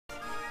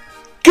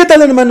¿Qué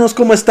tal, hermanos?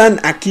 ¿Cómo están?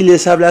 Aquí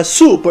les habla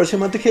su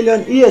próximo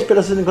Helion y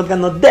espero se estén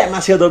encontrando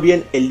demasiado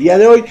bien el día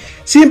de hoy.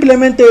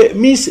 Simplemente,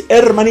 mis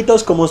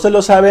hermanitos, como ustedes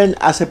lo saben,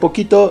 hace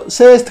poquito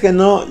se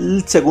estrenó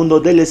el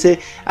segundo DLC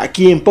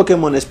aquí en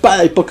Pokémon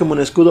Espada y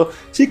Pokémon Escudo.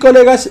 Sí,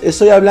 colegas,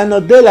 estoy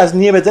hablando de las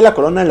nieves de la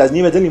corona, las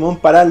nieves de limón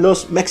para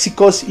los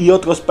Méxicos y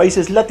otros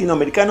países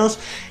latinoamericanos.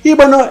 Y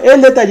bueno,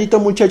 el detallito,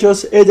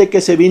 muchachos, es de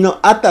que se vino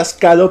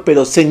atascado,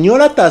 pero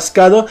señor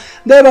atascado,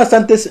 de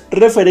bastantes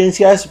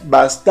referencias,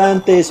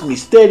 bastantes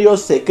misterios,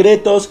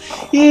 secretos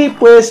y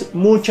pues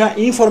mucha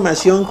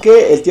información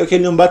que el tío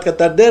Helion va a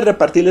tratar de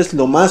repartirles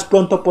lo más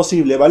pronto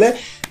posible, ¿vale?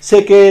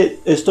 Sé que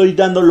estoy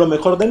dando lo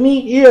mejor de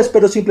mí y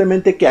espero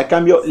simplemente que a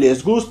cambio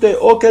les guste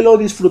o que lo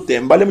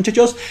disfruten, ¿vale,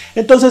 muchachos?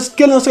 Entonces,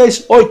 ¿qué nos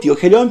traes hoy, tío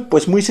Helion?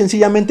 Pues muy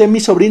sencillamente, mi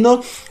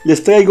sobrino,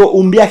 les traigo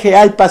un viaje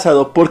al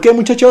pasado. ¿Por qué,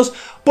 muchachos?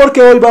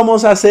 Porque hoy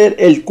vamos a hacer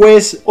el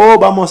quest o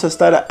vamos a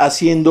estar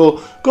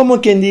haciendo,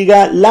 como quien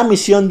diga, la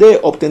misión de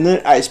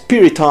obtener a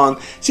Spiritomb.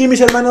 Sí,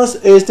 mis hermanos,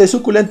 este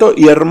suculento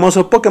y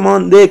hermoso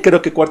Pokémon de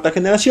creo que cuarta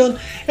generación,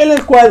 en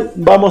el cual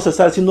vamos a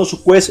estar haciendo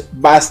su quest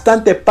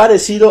bastante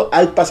parecido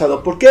al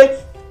pasado. ¿Por qué?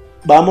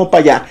 Vamos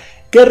para allá.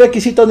 ¿Qué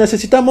requisitos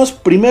necesitamos?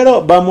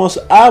 Primero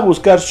vamos a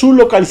buscar su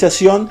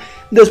localización,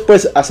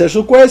 después hacer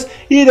su quest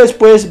y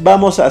después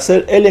vamos a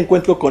hacer el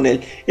encuentro con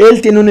él.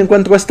 Él tiene un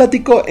encuentro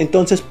estático,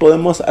 entonces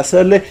podemos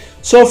hacerle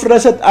soft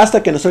reset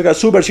hasta que nos salga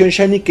su versión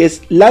shiny, que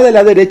es la de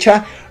la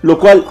derecha, lo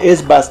cual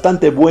es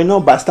bastante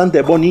bueno,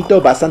 bastante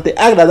bonito, bastante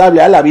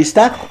agradable a la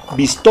vista,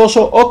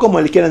 vistoso o como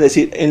le quieran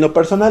decir. En lo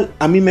personal,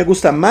 a mí me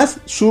gusta más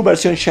su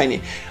versión shiny.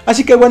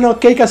 Así que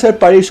bueno, ¿qué hay que hacer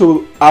para ir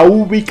a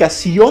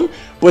ubicación?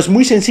 Pues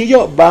muy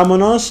sencillo,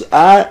 vámonos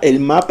a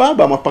el mapa,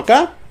 vamos para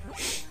acá.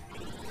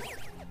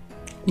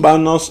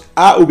 Vamos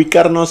a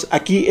ubicarnos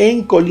aquí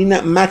en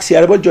Colina Maxi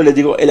Árbol, yo les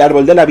digo el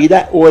árbol de la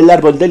vida o el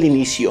árbol del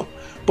inicio.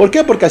 ¿Por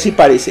qué? Porque así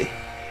parece.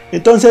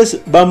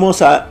 Entonces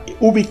vamos a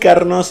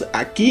ubicarnos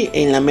aquí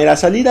en la mera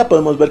salida,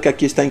 podemos ver que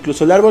aquí está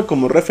incluso el árbol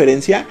como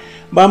referencia.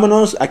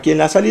 Vámonos aquí en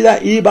la salida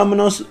y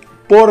vámonos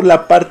por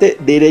la parte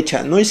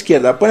derecha, no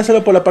izquierda. Pueden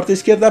hacerlo por la parte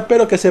izquierda,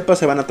 pero que sepa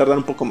se van a tardar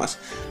un poco más.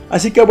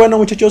 Así que bueno,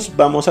 muchachos,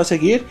 vamos a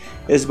seguir.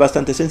 Es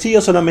bastante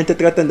sencillo, solamente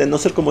traten de no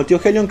ser como el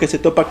tío Helion, que se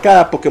topa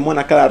cada Pokémon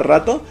a cada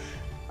rato.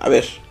 A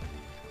ver,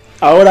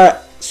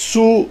 ahora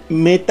su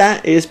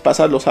meta es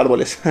pasar los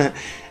árboles.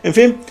 En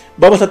fin,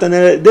 vamos a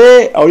tener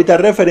de ahorita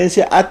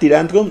referencia a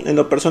Tyrantrum. En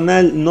lo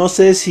personal, no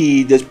sé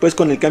si después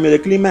con el cambio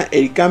de clima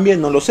el cambie,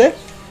 no lo sé.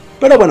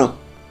 Pero bueno,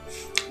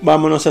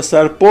 vámonos a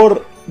estar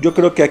por... Yo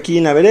creo que aquí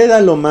en la vereda,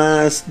 lo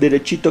más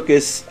derechito que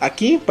es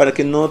aquí, para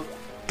que no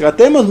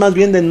tratemos más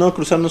bien de no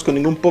cruzarnos con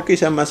ningún Poké y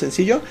sea más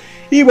sencillo.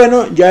 Y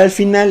bueno, ya al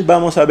final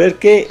vamos a ver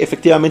que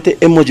efectivamente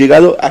hemos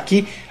llegado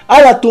aquí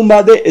a la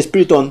tumba de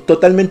Spiritomb,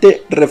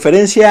 totalmente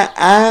referencia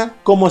a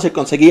cómo se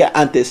conseguía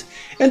antes.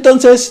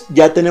 Entonces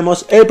ya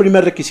tenemos el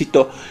primer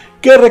requisito.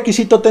 ¿Qué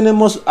requisito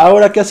tenemos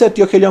ahora que hacer,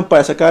 tío Helion,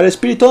 para sacar a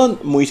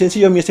Spiritomb? Muy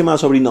sencillo, mi estimado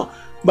sobrino.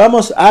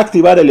 Vamos a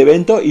activar el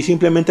evento y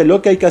simplemente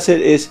lo que hay que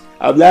hacer es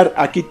hablar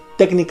aquí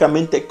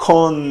técnicamente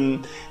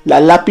con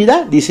la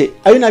lápida. Dice,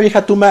 hay una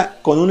vieja tumba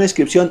con una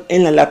inscripción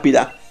en la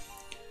lápida.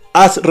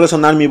 Haz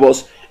resonar mi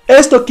voz.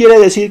 Esto quiere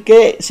decir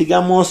que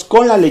sigamos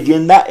con la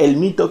leyenda, el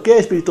mito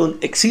que Spiritomb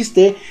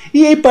existe.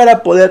 Y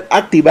para poder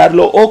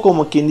activarlo o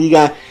como quien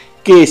diga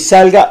que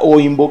salga o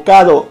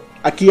invocado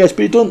aquí a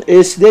Spiritomb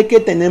es de que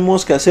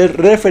tenemos que hacer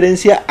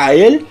referencia a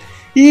él.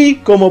 ¿Y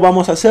cómo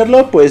vamos a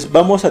hacerlo? Pues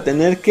vamos a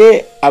tener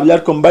que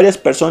hablar con varias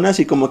personas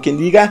y como quien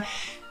diga,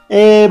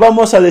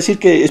 vamos a decir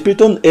que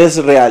Spiritomb es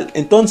real.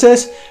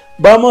 Entonces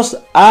vamos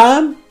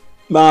a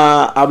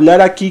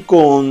hablar aquí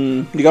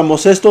con,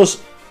 digamos, estos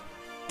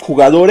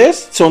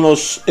jugadores. Son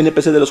los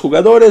NPC de los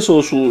jugadores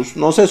o sus,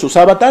 no sé, sus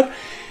avatar.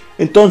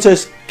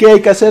 Entonces, ¿qué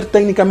hay que hacer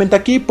técnicamente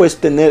aquí? Pues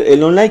tener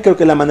el online, creo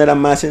que es la manera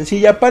más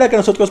sencilla para que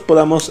nosotros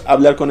podamos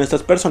hablar con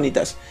estas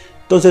personitas.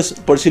 Entonces,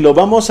 por si lo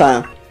vamos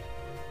a...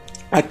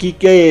 Aquí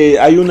que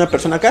hay una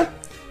persona acá.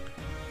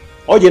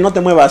 Oye, no te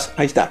muevas.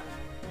 Ahí está.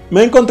 Me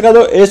he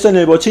encontrado esto en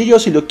el bolsillo.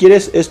 Si lo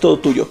quieres, es todo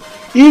tuyo.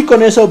 Y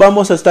con eso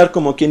vamos a estar,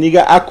 como quien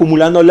diga,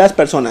 acumulando las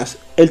personas.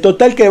 El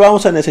total que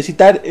vamos a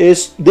necesitar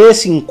es de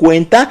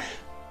 50.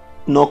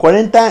 No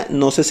 40,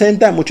 no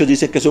 60. Muchos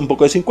dicen que es un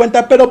poco de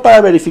 50. Pero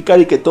para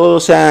verificar y que todo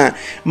sea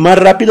más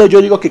rápido,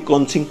 yo digo que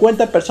con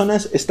 50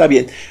 personas está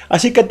bien.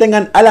 Así que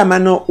tengan a la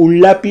mano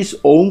un lápiz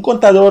o un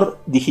contador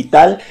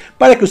digital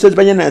para que ustedes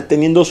vayan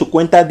teniendo su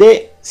cuenta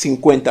de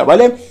 50,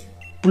 ¿vale?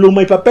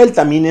 Pluma y papel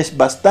también es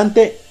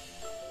bastante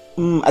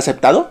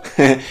aceptado.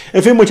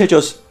 En fin,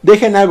 muchachos,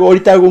 dejen algo,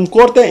 ahorita hago un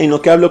corte en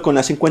lo que hablo con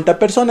las 50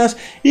 personas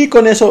y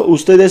con eso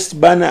ustedes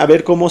van a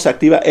ver cómo se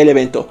activa el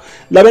evento.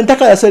 La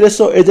ventaja de hacer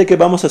esto es de que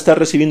vamos a estar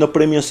recibiendo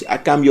premios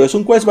a cambio. Es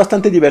un quest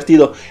bastante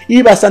divertido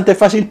y bastante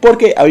fácil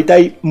porque ahorita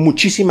hay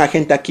muchísima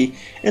gente aquí.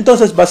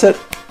 Entonces va a ser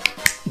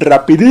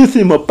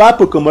rapidísimo,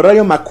 papu, como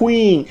Rayo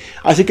McQueen.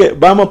 Así que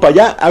vamos para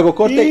allá, hago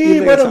corte y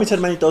bueno, mis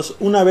hermanitos,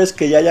 una vez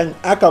que ya hayan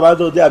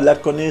acabado de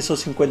hablar con esos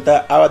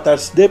 50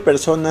 avatars de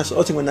personas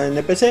o 50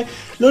 NPC,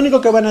 lo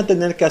único que van a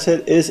tener que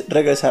hacer es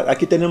regresar.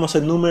 Aquí tenemos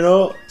el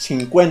número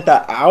 50,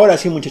 ahora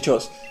sí,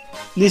 muchachos.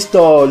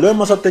 Listo, lo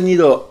hemos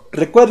obtenido.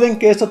 Recuerden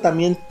que esto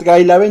también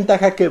trae la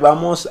ventaja que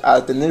vamos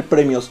a tener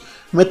premios.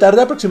 Me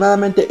tardé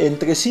aproximadamente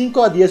entre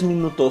 5 a 10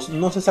 minutos,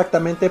 no sé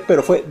exactamente,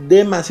 pero fue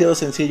demasiado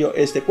sencillo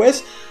este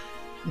quest.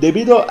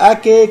 Debido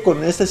a que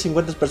con estas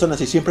 50 personas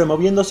y siempre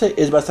moviéndose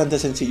es bastante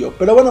sencillo.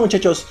 Pero bueno,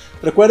 muchachos,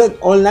 recuerden,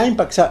 online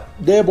para que sea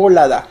de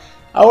volada.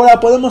 Ahora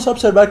podemos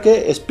observar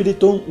que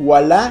Spiritomb,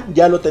 voilà,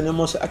 ya lo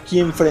tenemos aquí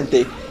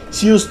enfrente.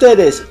 Si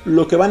ustedes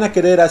lo que van a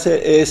querer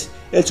hacer es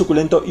el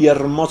suculento y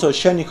hermoso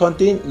Shiny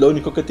Hunting, lo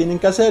único que tienen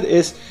que hacer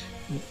es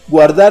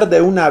guardar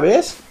de una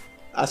vez,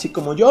 así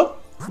como yo,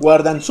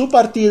 guardan su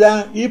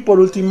partida y por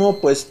último,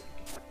 pues,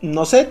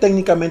 no sé,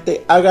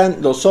 técnicamente hagan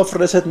los soft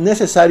reset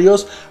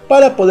necesarios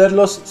para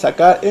poderlos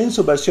sacar en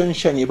su versión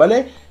Shiny,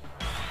 ¿vale?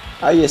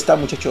 Ahí está,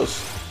 muchachos.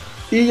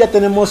 Y ya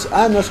tenemos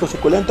a nuestro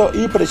suculento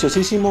y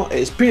preciosísimo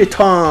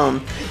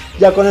Spiritomb.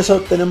 Ya con eso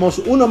tenemos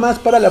uno más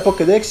para la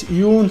Pokédex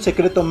y un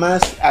secreto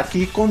más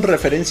aquí con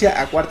referencia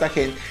a cuarta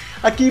gen.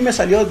 Aquí me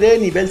salió de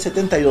nivel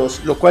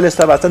 72, lo cual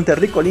está bastante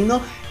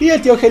ricolino. Y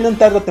el tío Helen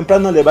tarde o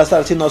temprano le va a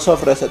estar haciendo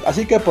soft reset,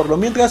 así que por lo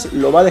mientras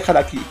lo va a dejar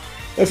aquí.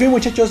 En fin,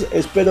 muchachos,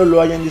 espero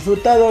lo hayan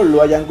disfrutado,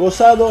 lo hayan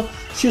gozado.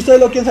 Si ustedes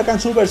lo quieren sacar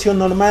en su versión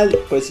normal,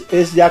 pues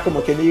es ya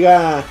como que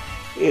diga...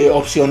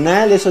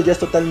 opcional, eso ya es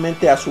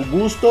totalmente a su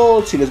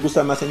gusto. Si les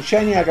gusta más en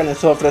Shiny, hagan los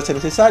soft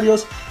resets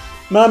necesarios.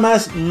 Nada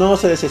más, no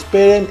se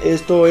desesperen,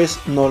 esto es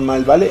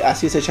normal, ¿vale?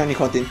 Así es el Shiny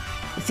Hunting.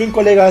 En fin,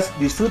 colegas,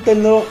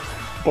 disfrútenlo.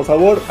 Por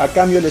favor, a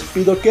cambio les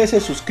pido que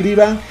se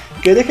suscriban,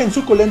 que dejen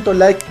suculento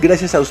like.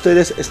 Gracias a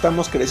ustedes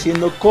estamos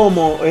creciendo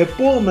como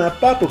espuma,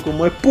 papo,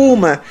 como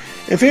espuma.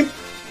 En fin,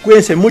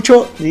 cuídense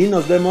mucho y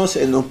nos vemos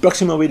en un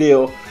próximo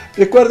video.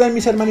 Recuerden,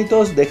 mis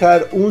hermanitos,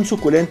 dejar un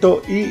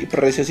suculento y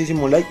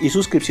preciosísimo like y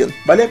suscripción,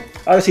 ¿vale?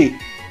 Ahora sí,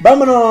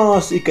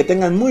 vámonos y que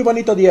tengan muy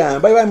bonito día.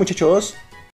 Bye bye, muchachos.